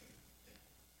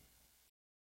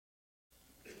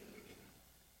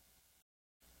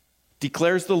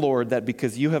 Declares the Lord, that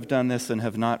because you have done this and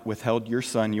have not withheld your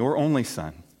son, your only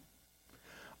son,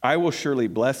 I will surely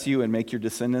bless you and make your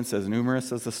descendants as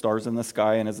numerous as the stars in the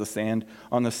sky and as the sand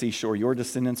on the seashore. Your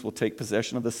descendants will take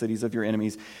possession of the cities of your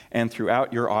enemies, and through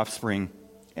your offspring,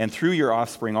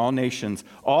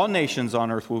 all nations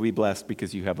on earth will be blessed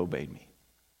because you have obeyed me.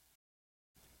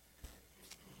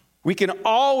 We can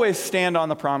always stand on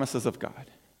the promises of God.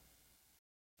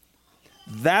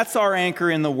 That's our anchor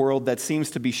in the world that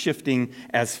seems to be shifting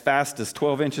as fast as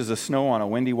 12 inches of snow on a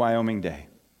windy Wyoming day.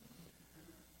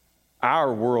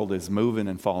 Our world is moving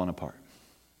and falling apart.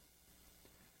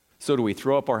 So do we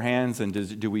throw up our hands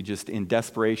and do we just in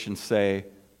desperation say,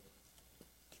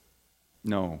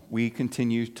 no, we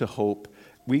continue to hope.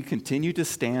 We continue to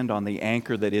stand on the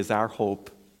anchor that is our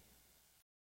hope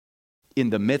in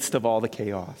the midst of all the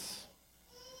chaos.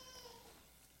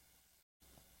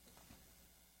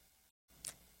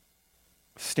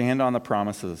 Stand on the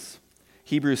promises.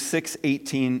 Hebrews 6,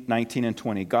 18, 19, and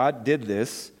 20. God did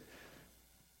this.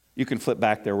 You can flip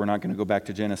back there. We're not going to go back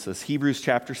to Genesis. Hebrews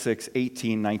chapter 6,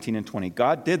 18, 19, and 20.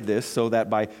 God did this so that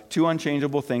by two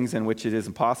unchangeable things in which it is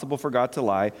impossible for God to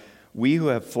lie, we who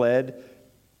have fled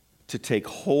to take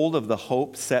hold of the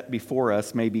hope set before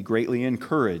us may be greatly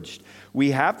encouraged.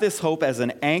 We have this hope as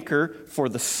an anchor for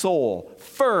the soul,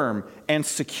 firm and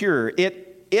secure. It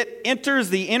enters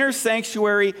the inner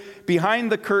sanctuary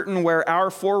behind the curtain where our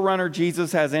forerunner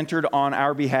Jesus has entered on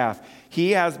our behalf.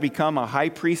 He has become a high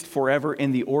priest forever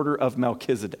in the order of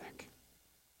Melchizedek.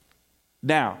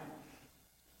 Now,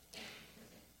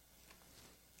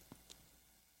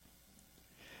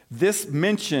 this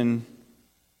mention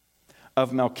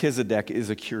of Melchizedek is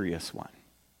a curious one.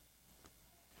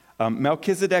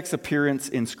 Melchizedek's appearance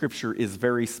in Scripture is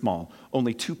very small.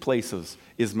 Only two places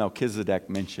is Melchizedek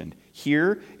mentioned.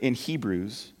 Here in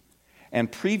Hebrews,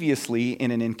 and previously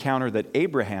in an encounter that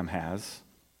Abraham has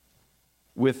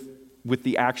with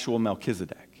the actual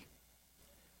Melchizedek.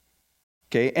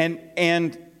 Okay,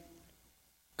 and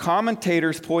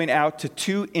commentators point out to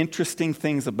two interesting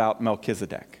things about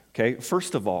Melchizedek. Okay,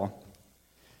 first of all,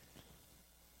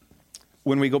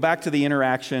 when we go back to the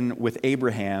interaction with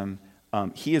Abraham,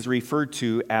 he is referred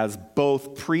to as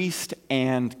both priest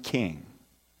and king.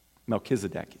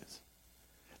 Melchizedek is.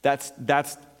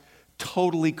 That's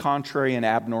totally contrary and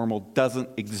abnormal, doesn't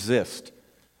exist.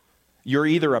 You're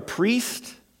either a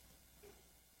priest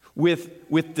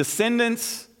with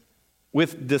descendants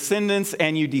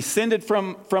and you descended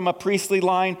from a priestly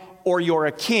line, or you're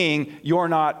a king. You're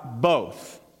not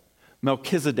both.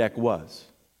 Melchizedek was.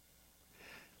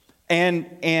 And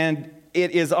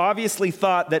it is obviously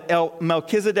thought that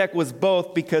Melchizedek was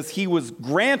both because he was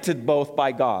granted both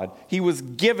by God. He was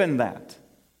given that.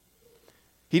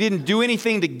 He didn't do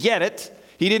anything to get it.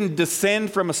 He didn't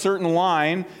descend from a certain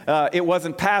line. It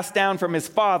wasn't passed down from his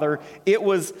father. It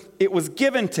was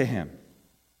given to him.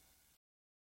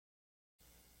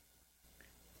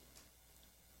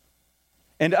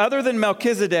 And other than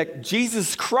Melchizedek,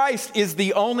 Jesus Christ is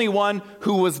the only one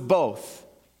who was both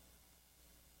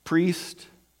priest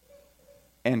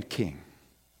and king.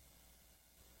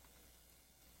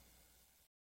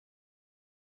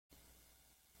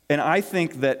 And I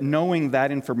think that knowing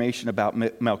that information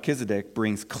about Melchizedek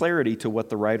brings clarity to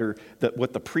what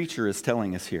what the preacher is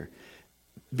telling us here.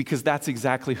 Because that's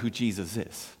exactly who Jesus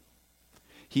is.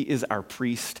 He is our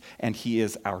priest and he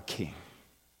is our king.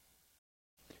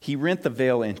 He rent the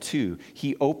veil in two.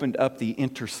 He opened up the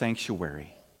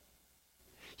inter-sanctuary.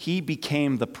 He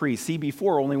became the priest. See,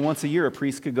 before, only once a year a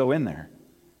priest could go in there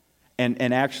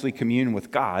and actually commune with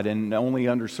God, and only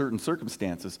under certain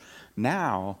circumstances.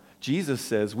 Now, Jesus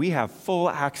says we have full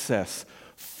access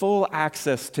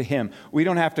to him. We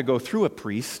don't have to go through a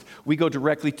priest. We go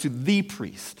directly to the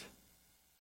priest.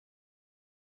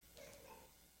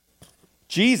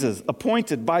 Jesus,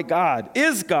 appointed by God,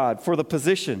 is God for the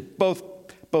position,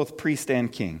 both priest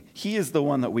and king. He is the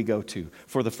one that we go to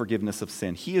for the forgiveness of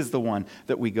sin. He is the one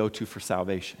that we go to for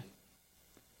salvation.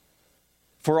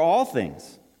 For all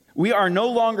things, we are no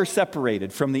longer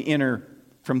separated from the inner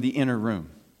room.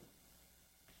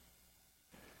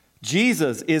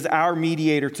 Jesus is our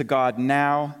mediator to God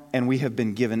now, and we have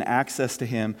been given access to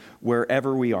him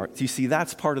wherever we are. You see,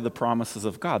 that's part of the promises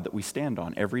of God that we stand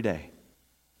on every day.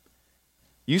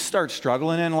 You start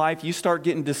struggling in life, you start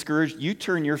getting discouraged, you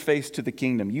turn your face to the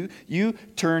kingdom. You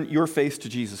turn your face to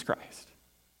Jesus Christ.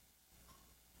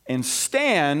 And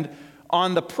stand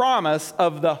on the promise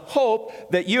of the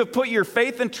hope that you have put your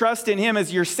faith and trust in him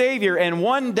as your Savior, and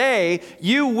one day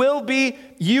you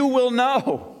will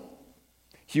know.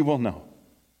 You will know.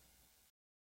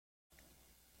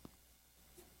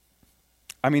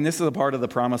 I mean, this is a part of the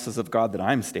promises of God that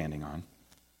I'm standing on.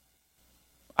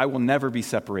 I will never be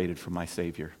separated from my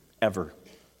Savior, ever.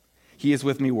 He is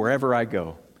with me wherever I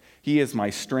go. He is my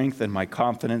strength and my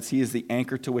confidence. He is the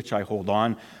anchor to which I hold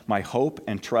on. My hope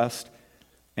and trust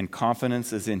and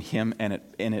confidence is in him, and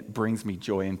it brings me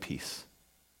joy and peace.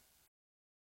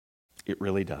 It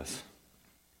really does.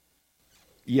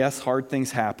 Yes, hard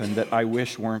things happen that I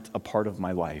wish weren't a part of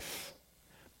my life,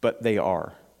 but they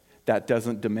are. that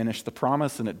doesn't diminish the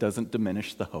promise and it doesn't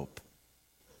diminish the hope.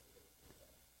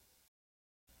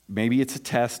 Maybe it's a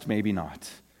test, maybe not.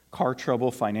 Car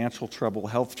trouble, financial trouble,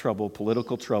 health trouble,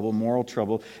 political trouble, moral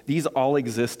trouble, these all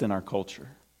exist in our culture.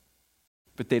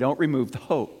 But they don't remove the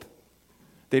hope.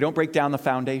 They don't break down the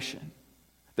foundation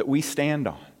that we stand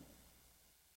on.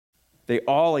 They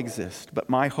all exist, but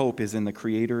my hope is in the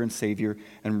Creator and Savior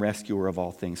and Rescuer of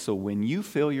all things. So when you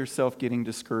feel yourself getting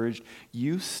discouraged,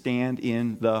 you stand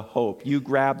in the hope. You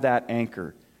grab that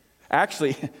anchor.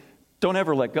 Actually, don't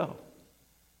ever let go.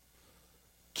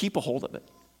 Keep a hold of it.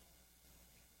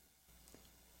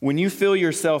 When you feel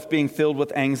yourself being filled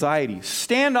with anxiety,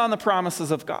 stand on the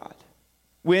promises of God.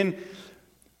 When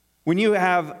you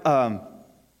have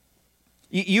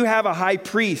you have a high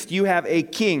priest, you have a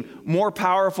king more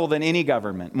powerful than any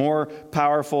government, more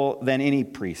powerful than any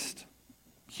priest,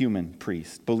 human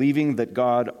priest, believing that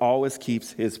God always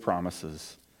keeps his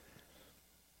promises.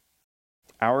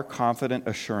 Our confident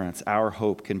assurance, our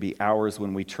hope can be ours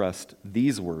when we trust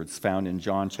these words found in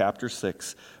John chapter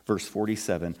 6, verse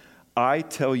 47. I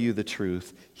tell you the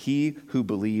truth, he who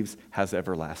believes has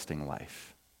everlasting life.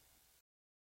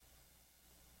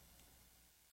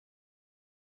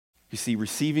 You see,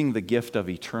 receiving the gift of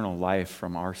eternal life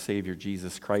from our Savior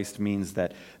Jesus Christ means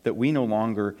that we no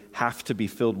longer have to be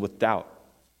filled with doubt,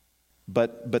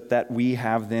 but that we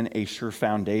have then a sure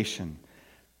foundation.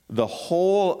 The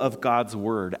whole of God's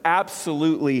word,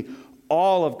 absolutely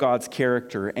all of God's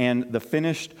character, and the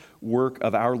finished work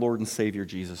of our Lord and Savior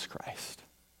Jesus Christ.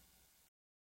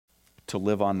 To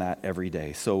live on that every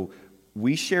day. So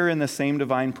we share in the same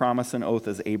divine promise and oath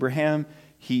as Abraham.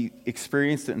 He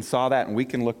experienced it and saw that, and we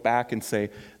can look back and say,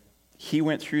 he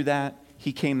went through that,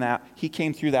 he came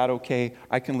through that okay,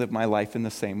 I can live my life in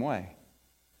the same way.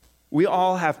 We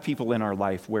all have people in our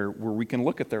life where we can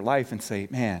look at their life and say,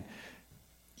 man,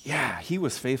 yeah, he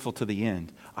was faithful to the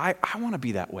end. I want to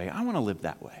be that way. I want to live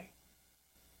that way.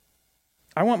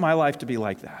 I want my life to be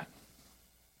like that.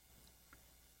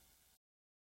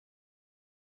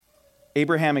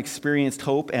 Abraham experienced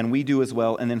hope, and we do as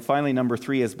well. And then finally, number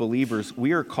 3, as believers,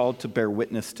 we are called to bear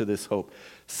witness to this hope.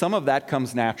 Some of that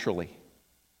comes naturally.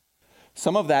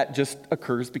 Some of that just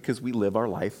occurs because we live our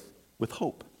life with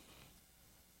hope.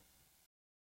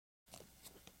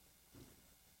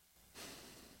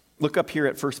 Look up here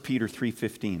at 1 Peter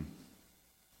 3:15.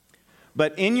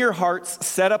 But in your hearts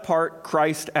set apart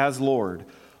Christ as Lord.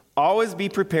 Always be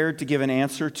prepared to give an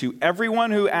answer to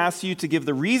everyone who asks you to give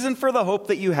the reason for the hope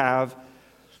that you have,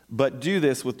 but do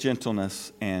this with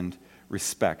gentleness and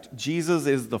respect. Jesus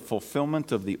is the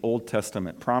fulfillment of the Old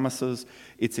Testament promises.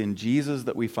 It's in Jesus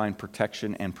that we find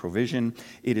protection and provision.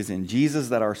 It is in Jesus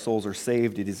that our souls are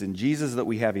saved. It is in Jesus that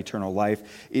we have eternal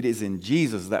life. It is in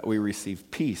Jesus that we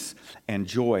receive peace and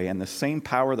joy and the same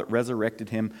power that resurrected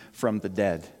him from the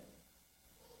dead.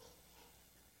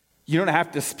 You don't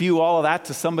have to spew all of that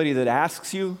to somebody that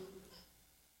asks you.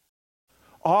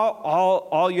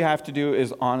 All you have to do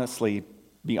is honestly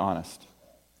be honest.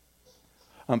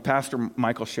 Pastor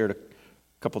Michael shared a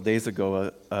couple days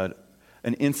ago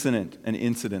an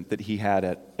incident that he had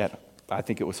at I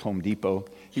think it was Home Depot.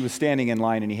 He was standing in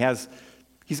line, and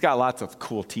he's got lots of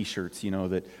cool T-shirts. You know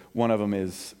that one of them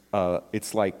is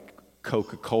it's like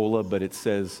Coca-Cola, but it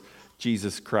says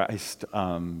Jesus Christ.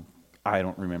 I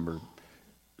don't remember.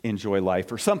 Enjoy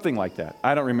life or something like that.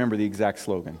 I don't remember the exact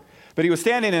slogan. But he was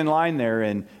standing in line there,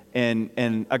 and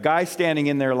a guy standing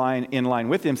in line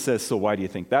with him says, "So why do you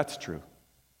think that's true?"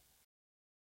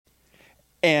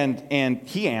 And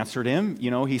he answered him,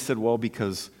 he said, "Well,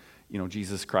 because,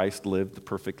 Jesus Christ lived the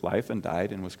perfect life and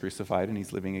died and was crucified, and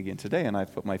he's living again today, and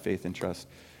I've put my faith and trust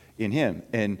in him."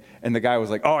 And the guy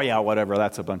was like, "Oh yeah, whatever,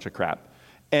 that's a bunch of crap."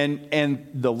 And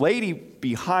the lady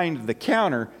behind the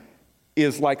counter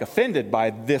is like offended by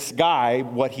this guy,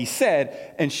 what he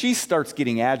said, and she starts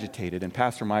getting agitated. And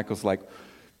Pastor Michael's like,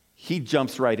 he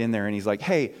jumps right in there and he's like,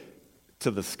 "Hey,"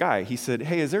 to this guy, he said,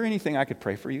 "Hey, is there anything I could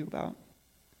pray for you about?"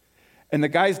 And the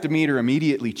guy's demeanor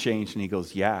immediately changed, and he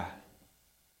goes, "Yeah."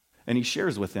 And he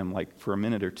shares with him like for a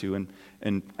minute or two,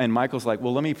 and Michael's like,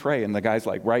 "Well, let me pray." And the guy's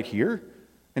like, "Right here?"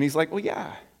 And he's like, "Well,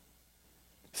 yeah."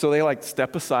 So they like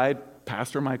step aside.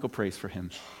 Pastor Michael prays for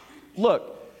him.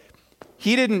 Look,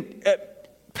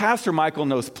 Pastor Michael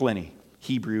knows plenty.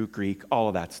 Hebrew, Greek, all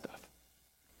of that stuff.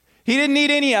 He didn't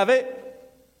need any of it.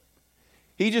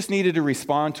 He just needed to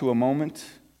respond to a moment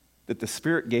that the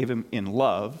Spirit gave him in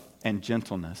love and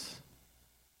gentleness,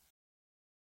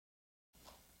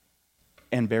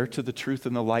 and bear to the truth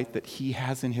and the light that he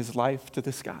has in his life to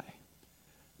this guy.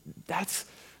 That's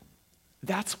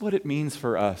what it means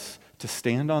for us to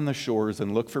stand on the shores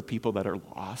and look for people that are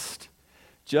lost.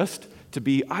 Just to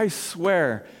be. I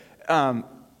swear,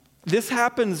 this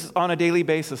happens on a daily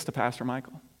basis to Pastor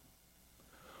Michael.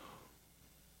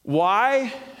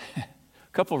 Why? A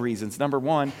couple reasons. Number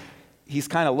one, he's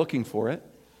kind of looking for it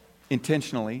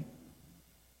intentionally.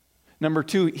 Number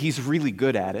two, he's really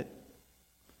good at it.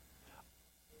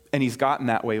 And he's gotten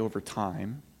that way over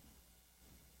time.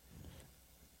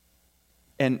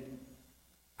 And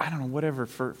I don't know,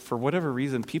 for whatever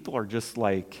reason, people are just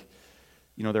like,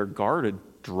 their guard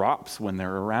drops when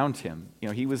they're around him.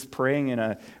 He was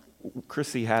praying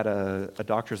Chrissy had a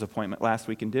doctor's appointment last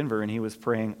week in Denver, and he was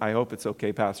praying, I hope it's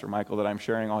okay, Pastor Michael, that I'm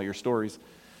sharing all your stories.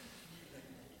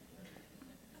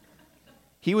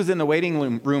 He was in the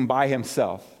waiting room by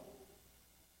himself,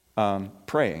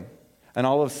 praying, and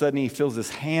all of a sudden he feels his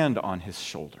hand on his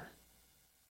shoulder.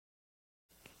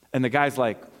 And the guy's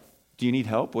like, do you need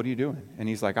help? What are you doing? And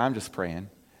he's like, I'm just praying.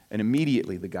 And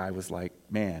immediately the guy was like,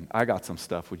 man, I got some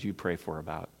stuff. Would you pray for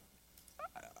about?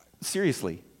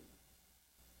 Seriously.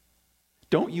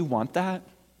 Don't you want that?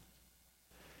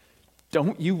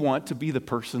 Don't you want to be the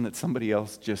person that somebody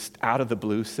else just out of the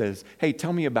blue says, hey,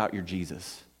 tell me about your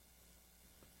Jesus?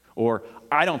 Or,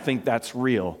 I don't think that's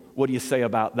real. What do you say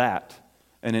about that?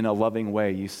 And in a loving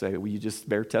way, you say, will you just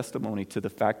bear testimony to the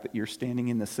fact that you're standing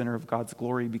in the center of God's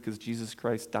glory because Jesus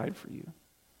Christ died for you?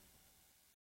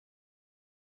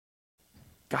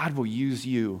 God will use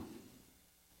you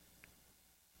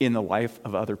in the life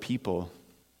of other people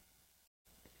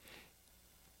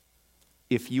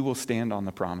if you will stand on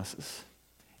the promises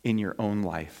in your own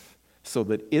life so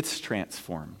that it's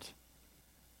transformed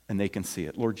and they can see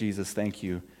it. Lord Jesus, thank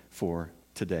you for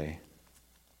today.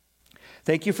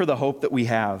 Thank you for the hope that we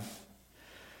have.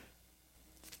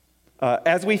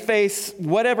 As we face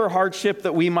whatever hardship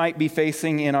that we might be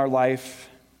facing in our life,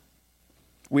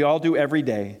 we all do every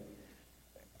day.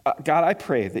 God, I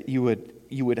pray that you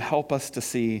would help us to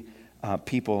see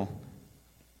people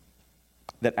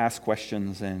that ask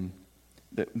questions, and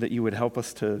that you would help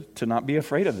us to not be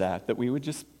afraid of that we would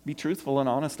just be truthful and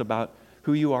honest about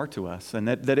who you are to us, and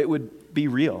that it would be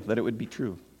real, that it would be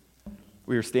true.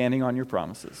 We are standing on your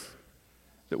promises,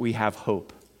 that we have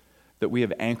hope, that we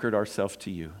have anchored ourselves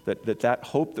to you, that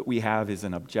hope that we have is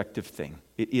an objective thing.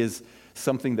 It is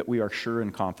something that we are sure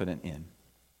and confident in.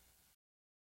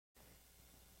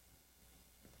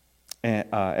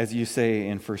 And, as you say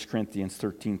in 1 Corinthians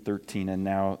 13:13, and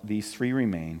now these three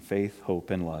remain, faith, hope,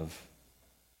 and love.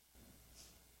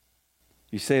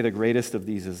 You say the greatest of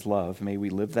these is love. May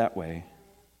we live that way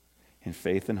in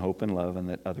faith and hope and love, and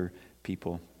that other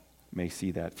people may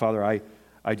see that. Father,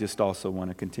 I just also want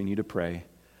to continue to pray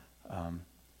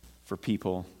for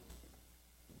people.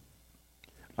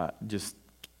 Just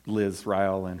Liz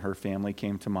Ryle and her family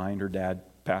came to mind. Her dad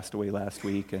passed away last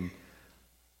week, and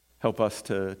help us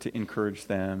to encourage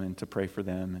them and to pray for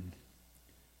them. And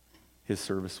his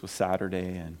service was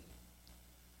Saturday, and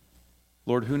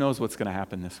Lord, who knows what's going to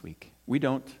happen this week? We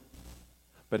don't,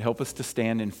 but help us to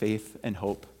stand in faith and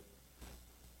hope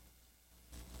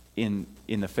in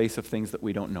the face of things that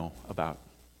we don't know about,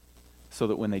 so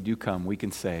that when they do come, we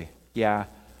can say, yeah,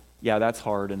 that's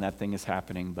hard and that thing is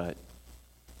happening, but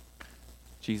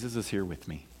Jesus is here with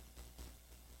me.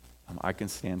 I can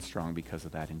stand strong because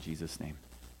of that in Jesus' name.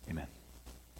 Amen.